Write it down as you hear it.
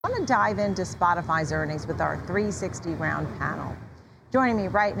to dive into Spotify's earnings with our 360 round panel. Joining me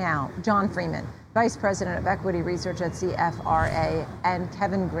right now, John Freeman, Vice President of Equity Research at CFRA, and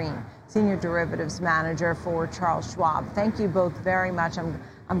Kevin Green, Senior Derivatives Manager for Charles Schwab. Thank you both very much.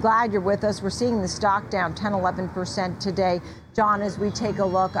 I'm glad you're with us. We're seeing the stock down 10, 11% today. John, as we take a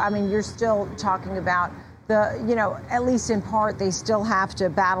look, I mean, you're still talking about at least in part, they still have to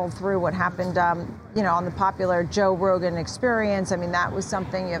battle through what happened, on the popular Joe Rogan Experience. I mean, that was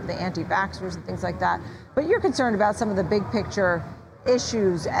something, you have the anti-vaxxers and things like that. But you're concerned about some of the big picture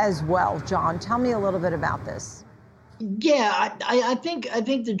issues as well, John. Tell me a little bit about this. Yeah, I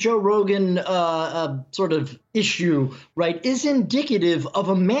think the Joe Rogan sort of issue, right, is indicative of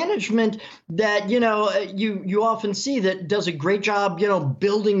a management that, you often see that does a great job,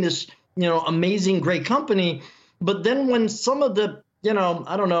 building this amazing, great company. But then when some of the,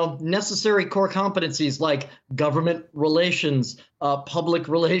 necessary core competencies like government relations, public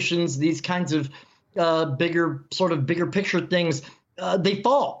relations, these kinds of bigger picture things, they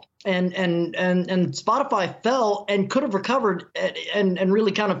fall. And Spotify fell and could have recovered and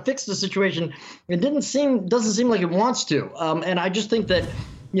really kind of fixed the situation. It doesn't seem like it wants to. And I just think that,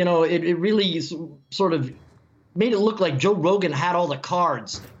 it really sort of made it look like Joe Rogan had all the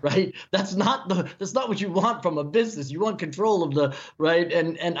cards, right? That's not what you want from a business. You want control of the right,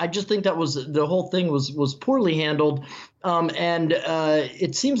 and I just think that was the whole thing was poorly handled, and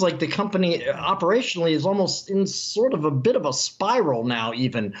it seems like the company operationally is almost in sort of a bit of a spiral now,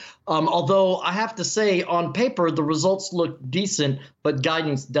 even. Although I have to say, on paper the results look decent, but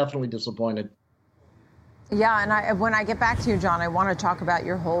guidance definitely disappointed. Yeah, and when I get back to you, John, I want to talk about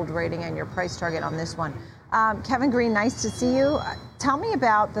your hold rating and your price target on this one. Kevin Green, nice to see you. Tell me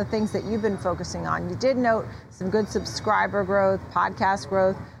about the things that you've been focusing on. You did note some good subscriber growth, podcast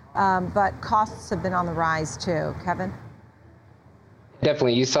growth, but costs have been on the rise too. Kevin?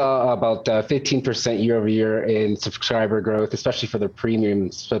 Definitely. You saw about 15% year over year in subscriber growth, especially for the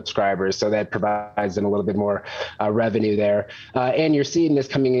premium subscribers. So that provides them a little bit more revenue there. And you're seeing this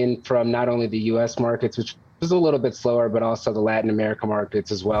coming in from not only the U.S. markets, which is a little bit slower, but also the Latin America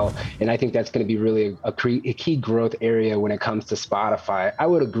markets as well. And I think that's going to be really a key growth area when it comes to Spotify. I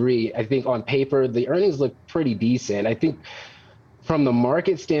would agree. I think on paper, the earnings look pretty decent. I think from the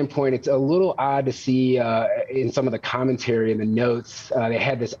market standpoint, it's a little odd to see in some of the commentary and the notes, they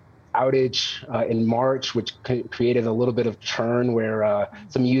had this outage in March, which created a little bit of churn where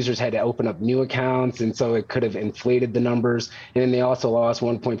some users had to open up new accounts, and so it could have inflated the numbers. And then they also lost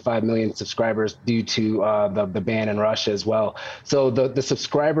 1.5 million subscribers due to the ban in Russia as well. So the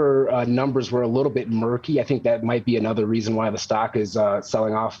subscriber numbers were a little bit murky. I think that might be another reason why the stock is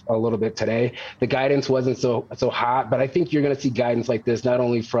selling off a little bit today. The guidance wasn't so hot, but I think you're going to see guidance like this not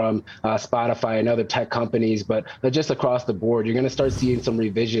only from Spotify and other tech companies, but just across the board. You're going to start seeing some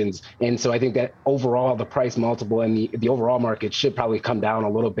revisions. And so I think that overall the price multiple and the overall market should probably come down a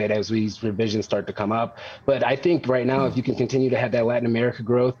little bit as these revisions start to come up. But I think right now, if you can continue to have that Latin America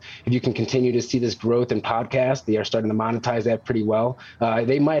growth, if you can continue to see this growth in podcasts, they are starting to monetize that pretty well.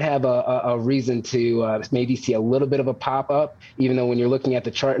 They might have a reason to maybe see a little bit of a pop up, even though when you're looking at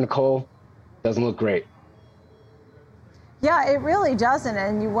the chart, Nicole, it doesn't look great. Yeah, it really doesn't.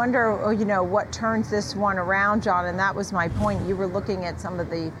 And you wonder, what turns this one around, John. And that was my point. You were looking at some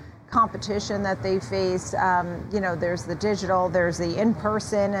of the competition that they face. There's the digital, there's the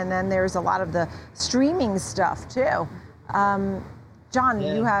in-person, and then there's a lot of the streaming stuff too. John,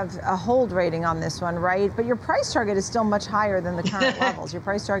 yeah. You have a hold rating on this one, right? But your price target is still much higher than the current levels. Your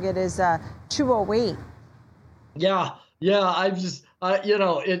price target is 208. Yeah. It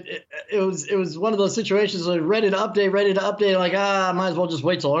was one of those situations where ready to update, like, I might as well just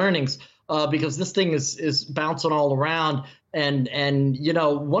wait till earnings, because this thing is bouncing all around. And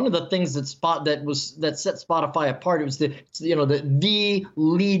one of the things that set Spotify apart, it was the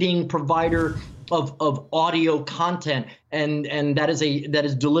leading provider of audio content, and that is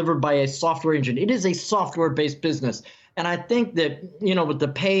delivered by a software engine. It is a software-based business. And I think that, with the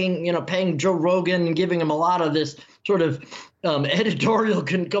paying Joe Rogan and giving him a lot of this sort of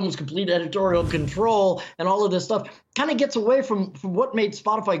almost complete editorial control and all of this stuff, kind of gets away from what made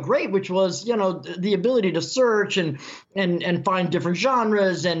Spotify great, which was, the ability to search and find different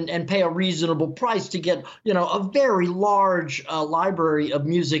genres and pay a reasonable price to get, a very large library of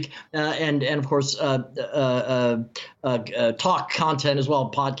music and of course talk content as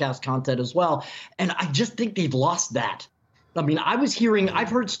well, podcast content as well. And I just think they've lost that. I mean, I've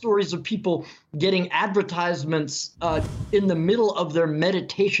heard stories of people getting advertisements in the middle of their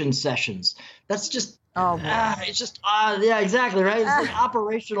meditation sessions. That's just, yeah, exactly, right? It's like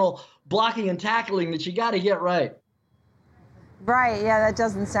operational blocking and tackling that you got to get right. Right, yeah, that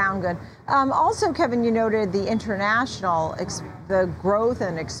doesn't sound good. Also, Kevin, you noted the international, the growth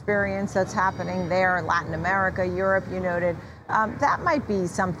and experience that's happening there in Latin America, Europe, you noted. That might be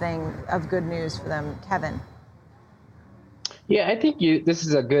something of good news for them, Kevin. Yeah, I think this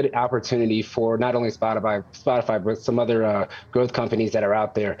is a good opportunity for not only Spotify, but some other growth companies that are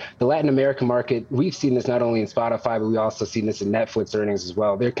out there. The Latin American market, we've seen this not only in Spotify, but we also seen this in Netflix earnings as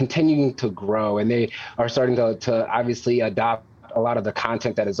well. They're continuing to grow, and they are starting to obviously adopt a lot of the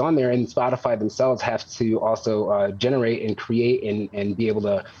content that is on there, and Spotify themselves have to also generate and create and be able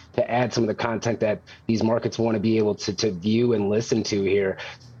to add some of the content that these markets want to be able to view and listen to here.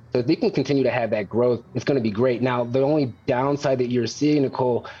 So if they can continue to have that growth, it's going to be great. Now, the only downside that you're seeing,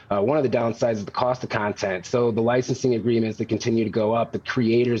 Nicole, one of the downsides is the cost of content. So the licensing agreements that continue to go up, the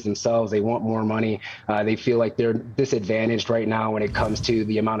creators themselves, they want more money. They feel like they're disadvantaged right now when it comes to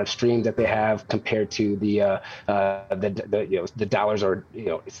the amount of streams that they have compared to the dollars or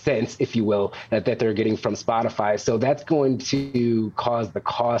cents, if you will, that they're getting from Spotify. So that's going to cause the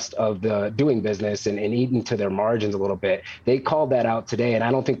cost of the doing business and eat into their margins a little bit. They called that out today, and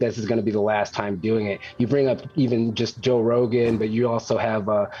I don't think this is going to be the last time doing it. You bring up even just Joe Rogan, but you also have,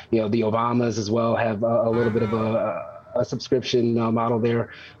 the Obamas as well have a little bit of a subscription model there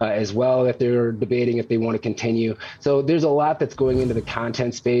as well that they're debating if they want to continue. So there's a lot that's going into the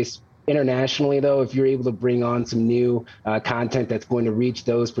content space. Internationally, though, if you're able to bring on some new content that's going to reach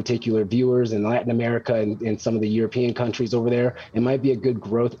those particular viewers in Latin America and some of the European countries over there, it might be a good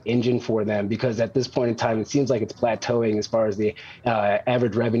growth engine for them, because at this point in time, it seems like it's plateauing as far as the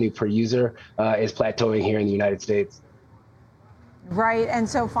average revenue per user is plateauing here in the United States. Right. And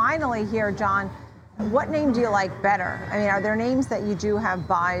so finally here, John, what name do you like better? I mean, are there names that you do have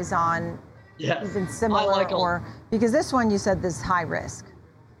buys on, even similar, or because this one you said this is high risk?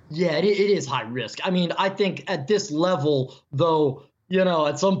 Yeah, it is high risk. I mean, I think at this level, though,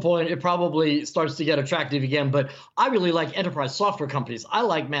 at some point it probably starts to get attractive again. But I really like enterprise software companies. I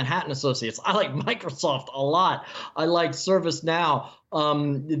like Manhattan Associates. I like Microsoft a lot. I like ServiceNow.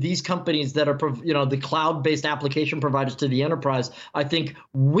 These companies that are, the cloud-based application providers to the enterprise, I think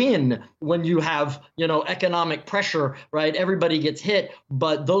win when you have, economic pressure, right? Everybody gets hit,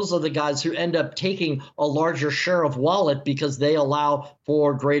 but those are the guys who end up taking a larger share of wallet because they allow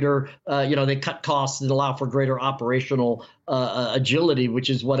for greater, they cut costs and allow for greater operational agility, which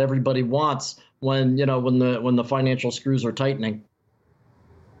is what everybody wants when the financial screws are tightening.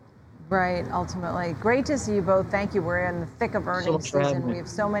 Right, ultimately. Great to see you both. Thank you. We're in the thick of earnings season. We have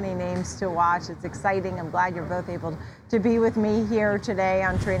so many names to watch. It's exciting. I'm glad you're both able to be with me here today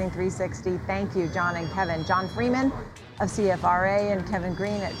on Trading 360. Thank you, John and Kevin. John Freeman of CFRA and Kevin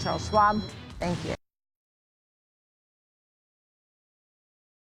Green at Charles Schwab. Thank you.